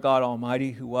 Lord God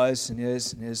Almighty, who was and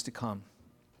is to come."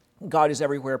 God is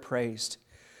everywhere praised.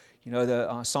 You know,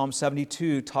 the Psalm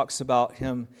 72 talks about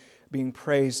Him being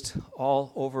praised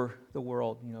all over the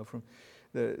world. You know, from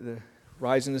the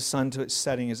rising of the sun to its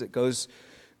setting, as it goes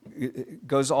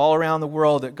all around the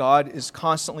world, that God is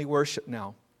constantly worshipped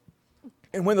now.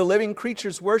 And when the living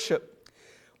creatures worship,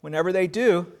 whenever they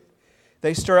do,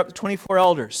 they stir up the 24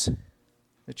 elders,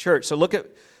 the church. So look at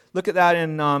that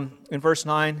in verse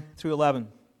 9 through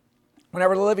 11.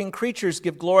 Whenever the living creatures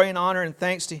give glory and honor and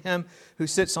thanks to Him who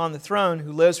sits on the throne,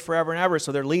 who lives forever and ever.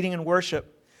 So they're leading in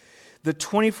worship. The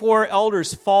 24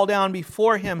 elders fall down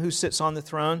before Him who sits on the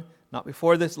throne, not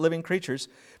before the living creatures,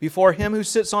 before Him who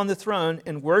sits on the throne,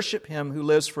 and worship Him who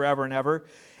lives forever and ever,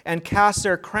 and cast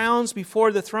their crowns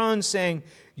before the throne, saying,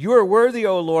 "You are worthy,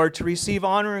 O Lord, to receive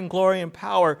honor and glory and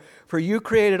power, for You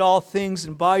created all things,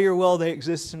 and by Your will they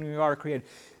exist and we are created."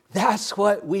 That's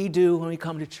what we do when we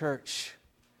come to church.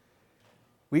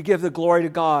 We give the glory to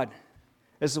God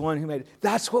as the one who made it.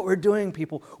 That's what we're doing,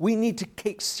 people. We need to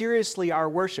take seriously our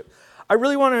worship. I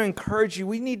really want to encourage you,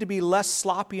 we need to be less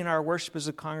sloppy in our worship as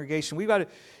a congregation. We've got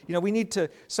to, we need to,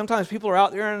 sometimes people are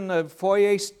out there in the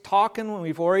foyer talking when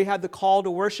we've already had the call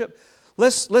to worship.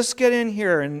 Let's get in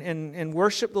here and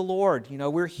worship the Lord. You know,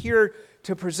 we're here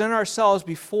to present ourselves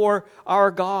before our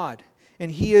God,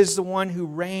 and He is the one who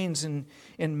reigns in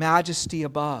majesty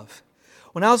above.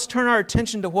 Well, now let's turn our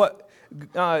attention to what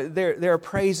they're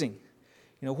praising.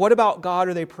 You know, what about God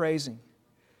are they praising?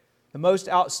 The most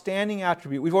outstanding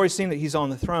attribute, we've already seen that He's on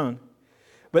the throne,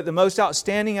 but the most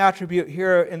outstanding attribute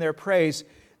here in their praise,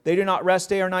 they do not rest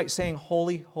day or night saying,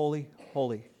 "Holy, holy,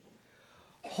 holy."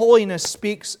 Holiness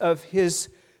speaks of His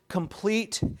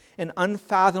complete and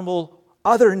unfathomable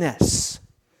otherness,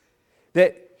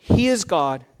 that He is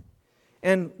God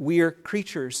and we are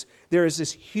creatures. There is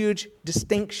this huge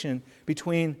distinction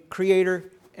between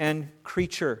Creator and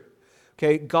creature.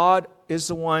 Okay, God is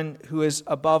the one who is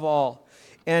above all.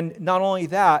 And not only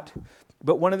that,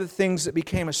 but one of the things that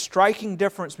became a striking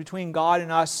difference between God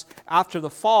and us after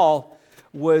the fall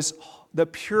was the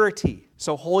purity.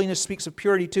 So holiness speaks of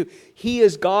purity too. He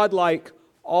is God-like,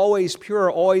 always pure,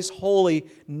 always holy,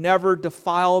 never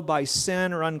defiled by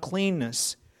sin or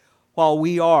uncleanness, while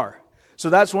we are. So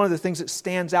that's one of the things that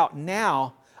stands out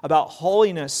now about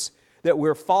holiness, that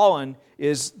we're fallen,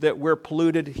 is that we're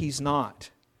polluted, He's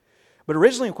not. But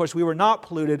originally, of course, we were not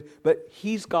polluted, but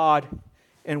He's God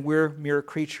and we're mere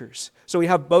creatures. So we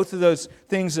have both of those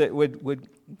things that would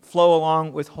flow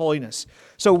along with holiness.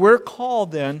 So we're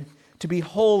called then to be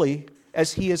holy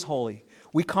as He is holy.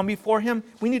 We come before Him.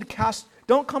 We need to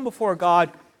don't come before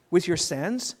God with your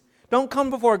sins. Don't come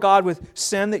before God with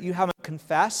sin that you haven't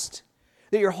confessed,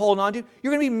 that you're holding on to.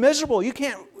 You're going to be miserable. You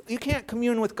can't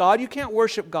commune with God. You can't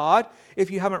worship God if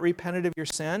you haven't repented of your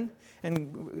sin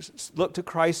and look to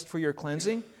Christ for your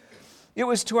cleansing. It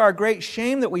was to our great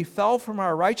shame that we fell from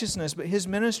our righteousness, but His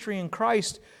ministry in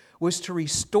Christ was to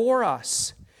restore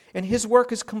us. And His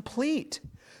work is complete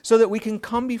so that we can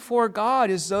come before God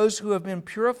as those who have been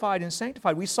purified and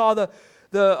sanctified. We saw the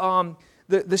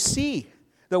sea,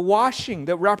 the washing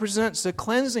that represents the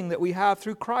cleansing that we have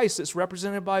through Christ. It's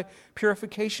represented by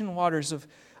purification waters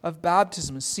of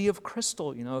baptism, a sea of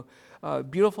crystal,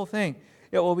 beautiful thing.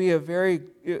 It will be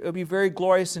very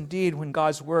glorious indeed when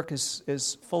God's work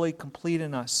is fully complete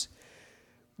in us.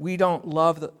 we don't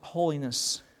love the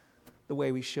holiness the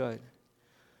way we should.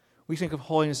 We think of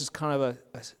holiness as kind of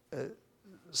a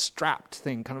strapped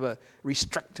thing, kind of a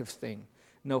restrictive thing.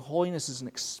 No, holiness is an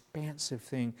expansive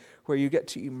thing where you get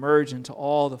to emerge into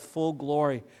all the full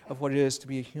glory of what it is to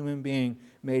be a human being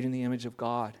made in the image of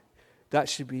God. That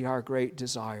should be our great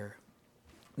desire.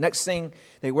 Next thing,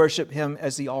 they worship Him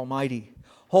as the Almighty.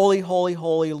 Holy, holy,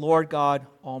 holy, Lord God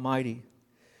Almighty.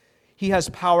 He has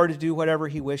power to do whatever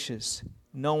He wishes.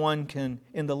 No one can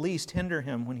in the least hinder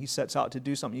Him when He sets out to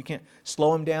do something. You can't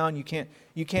slow Him down. You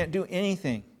can't do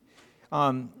anything.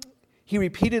 He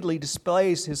repeatedly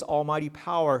displays His almighty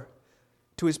power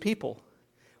to His people.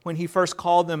 When He first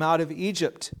called them out of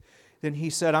Egypt, then He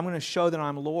said, I'm going to show that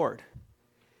I'm Lord.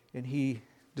 And He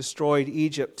destroyed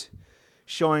Egypt,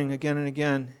 showing again and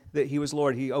again that He was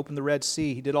Lord. He opened the Red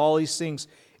Sea. He did all these things,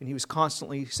 and He was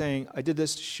constantly saying, I did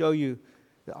this to show you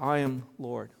that I am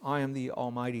Lord. I am the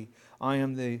Almighty. I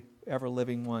am the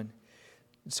ever-living one.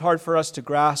 It's hard for us to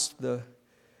grasp the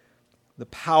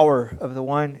power of the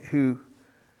one who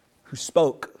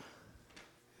spoke,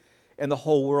 and the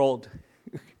whole world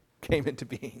came into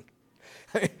being.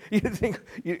 You think,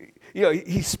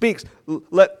 He speaks,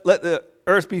 let the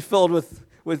earth be filled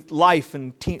with life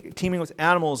and teeming with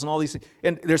animals and all these things.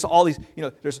 And there's all these,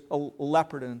 there's a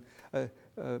leopard and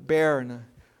a bear and a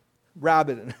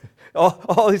rabbit and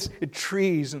all these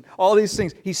trees and all these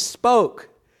things. He spoke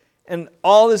and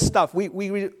all this stuff.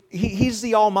 He's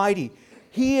the Almighty.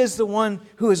 He is the one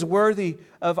who is worthy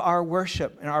of our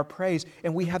worship and our praise.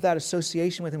 And we have that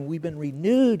association with Him. We've been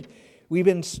renewed. We've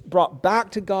been brought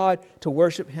back to God to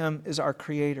worship Him as our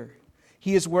Creator.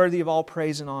 He is worthy of all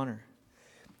praise and honor.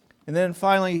 And then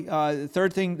finally, the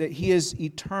third thing, that He is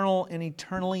eternal and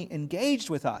eternally engaged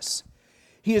with us.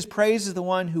 He is praised as the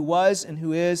one who was and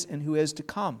who is to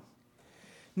come.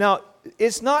 Now,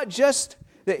 it's not just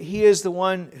that He is the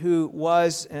one who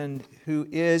was and who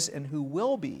is and who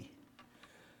will be.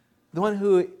 The one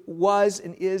who was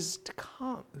and is to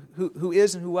come. Who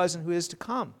is and who was and who is to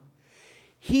come.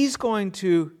 He's going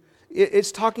to,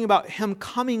 it's talking about Him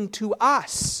coming to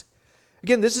us.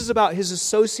 Again, this is about His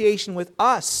association with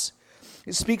us.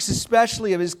 It speaks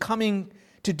especially of His coming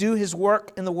to do His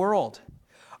work in the world.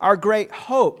 Our great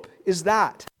hope is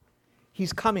that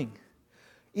He's coming.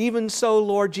 Even so,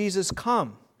 Lord Jesus,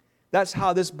 come. That's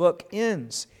how this book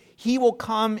ends. He will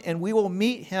come and we will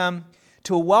meet Him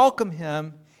to welcome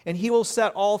Him, and He will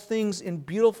set all things in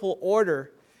beautiful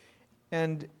order,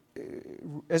 and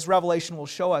as Revelation will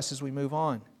show us as we move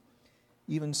on.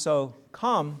 Even so,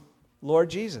 come, Lord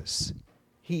Jesus.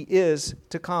 He is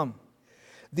to come.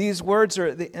 These words are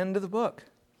at the end of the book.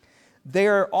 They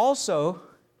are also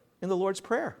in the Lord's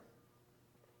Prayer.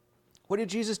 What did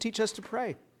Jesus teach us to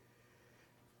pray?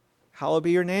 Hallowed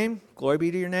be your name. Glory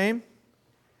be to your name.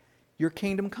 Your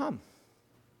kingdom come.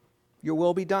 Your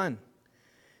will be done.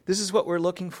 This is what we're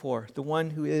looking for, the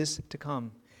one who is to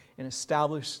come and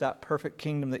establish that perfect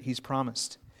kingdom that He's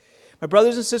promised. My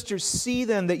brothers and sisters, see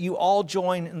then that you all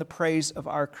join in the praise of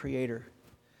our Creator.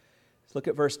 Let's look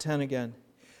at verse 10 again.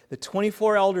 The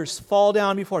 24 elders fall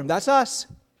down before Him. That's us.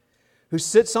 Who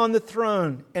sits on the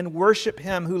throne, and worship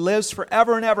Him who lives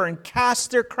forever and ever, and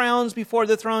cast their crowns before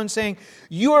the throne, saying,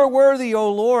 You are worthy,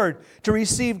 O Lord, to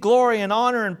receive glory and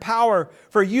honor and power,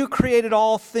 for You created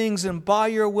all things, and by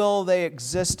Your will they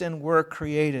exist and were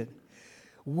created.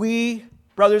 We,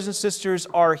 brothers and sisters,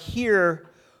 are here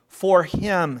for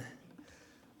Him.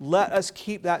 Let us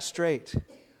keep that straight.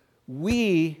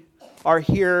 We are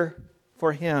here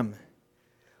for Him.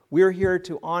 We're here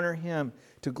to honor Him,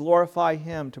 to glorify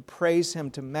Him, to praise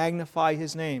Him, to magnify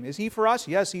His name. Is He for us?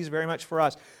 Yes, He's very much for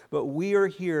us. But we are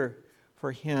here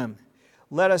for Him.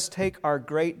 Let us take our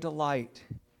great delight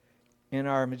in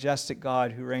our majestic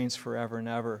God who reigns forever and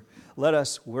ever. Let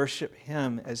us worship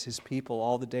Him as His people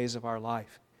all the days of our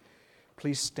life.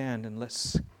 Please stand and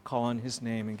let's call on His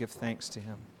name and give thanks to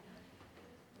Him.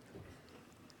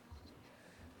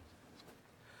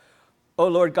 Oh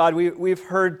Lord God, we've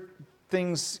heard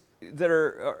things that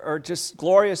are just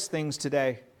glorious things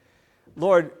today.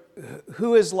 Lord,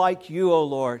 who is like You, O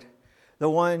Lord, the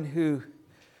one who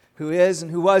is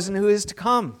and who was and who is to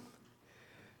come,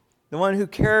 the one who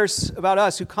cares about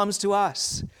us, who comes to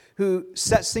us, who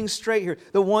sets things straight here,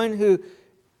 the one who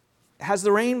has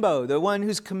the rainbow, the one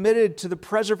who's committed to the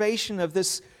preservation of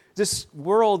this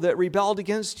world that rebelled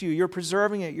against You. You're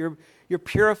preserving it, you're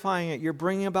purifying it, you're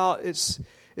bringing about its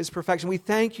perfection. We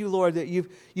thank You, Lord, that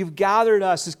you've gathered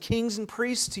us as kings and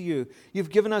priests to You.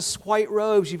 You've given us white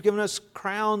robes. You've given us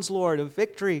crowns, Lord, of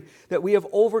victory that we have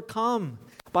overcome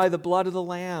by the blood of the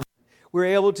Lamb. We're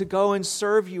able to go and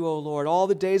serve You, O Lord, all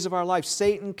the days of our life.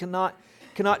 Satan cannot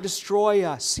cannot destroy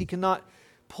us. He cannot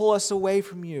pull us away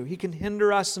from you. He can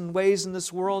hinder us in ways in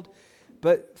this world,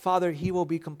 but Father, He will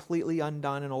be completely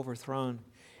undone and overthrown.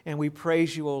 And we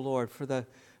praise you, O Lord, for the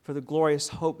glorious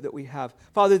hope that we have.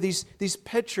 Father, these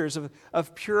pictures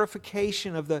of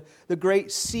purification, of the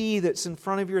great sea that's in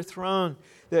front of your throne,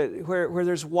 where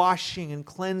there's washing and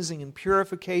cleansing and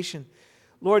purification.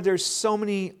 Lord, there's so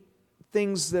many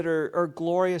things that are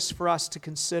glorious for us to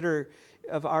consider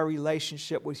of our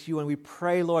relationship with you. And we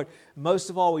pray, Lord, most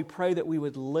of all, we pray that we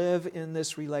would live in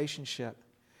this relationship,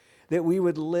 that we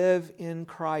would live in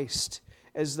Christ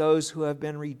as those who have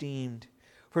been redeemed.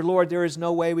 For Lord, there is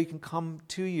no way we can come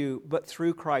to you but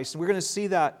through Christ. And we're going to see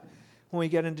that when we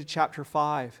get into chapter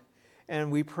 5.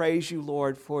 And we praise you,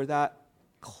 Lord, for that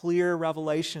clear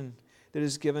revelation that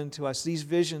is given to us. These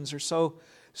visions are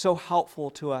so helpful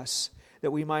to us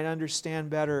that we might understand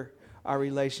better our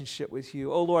relationship with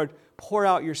you. Oh Lord, pour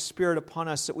out your Spirit upon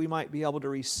us that we might be able to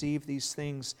receive these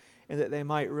things and that they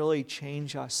might really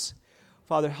change us.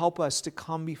 Father, help us to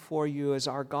come before you as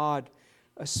our God,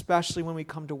 especially when we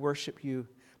come to worship you.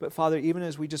 But Father, even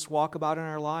as we just walk about in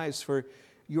our lives, for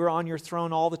you're on your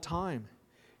throne all the time.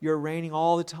 You're reigning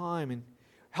all the time. And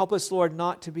help us, Lord,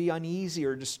 not to be uneasy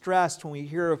or distressed when we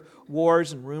hear of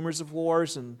wars and rumors of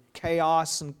wars and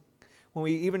chaos, and when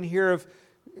we even hear of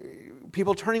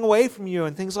people turning away from you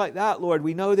and things like that, Lord.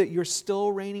 We know that you're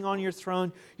still reigning on your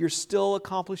throne. You're still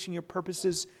accomplishing your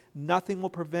purposes. Nothing will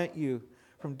prevent you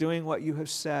from doing what you have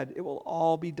said. It will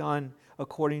all be done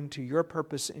according to your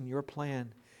purpose and your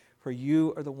plan. For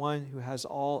you are the one who has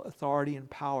all authority and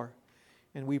power.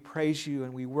 And we praise you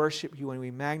and we worship you and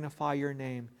we magnify your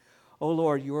name. O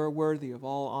Lord, you are worthy of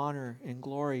all honor and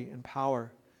glory and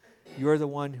power. You are the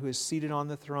one who is seated on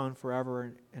the throne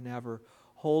forever and ever.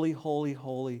 Holy, holy,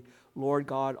 holy, Lord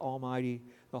God Almighty,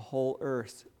 the whole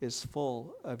earth is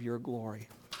full of your glory.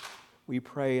 We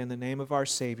pray in the name of our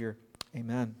Savior.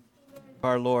 Amen.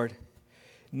 Our Lord.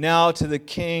 Now to the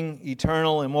King,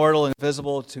 eternal, immortal,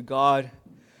 invisible, to God,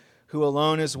 who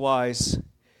alone is wise,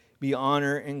 be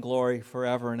honor and glory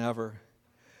forever and ever.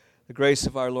 The grace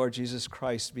of our Lord Jesus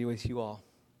Christ be with you all.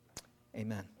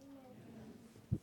 Amen.